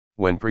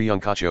when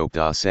Priyanka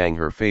Chopra sang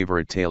her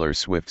favorite Taylor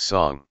Swift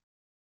song.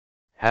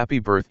 Happy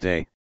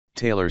birthday,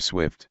 Taylor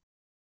Swift.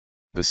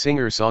 The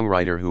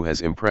singer-songwriter who has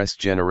impressed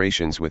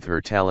generations with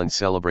her talent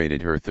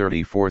celebrated her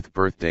 34th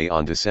birthday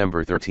on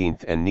December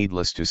 13th, and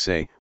needless to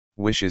say,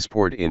 wishes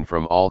poured in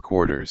from all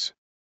quarters.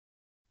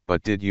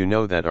 But did you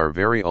know that our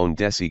very own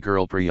Desi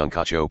Girl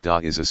Priyanka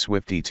Chopra is a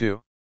Swiftie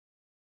too?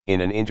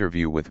 In an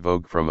interview with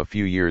Vogue from a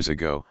few years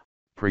ago,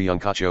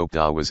 Priyanka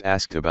Chopra was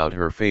asked about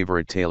her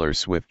favorite Taylor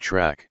Swift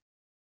track.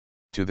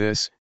 To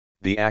this,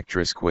 the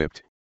actress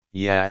quipped,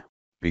 "Yeah,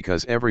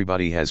 because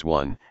everybody has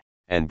one,"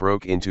 and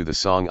broke into the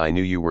song "I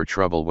Knew You Were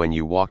Trouble When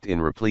You Walked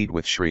In," replete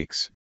with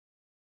shrieks.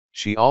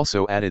 She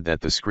also added that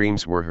the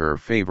screams were her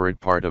favorite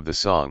part of the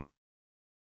song.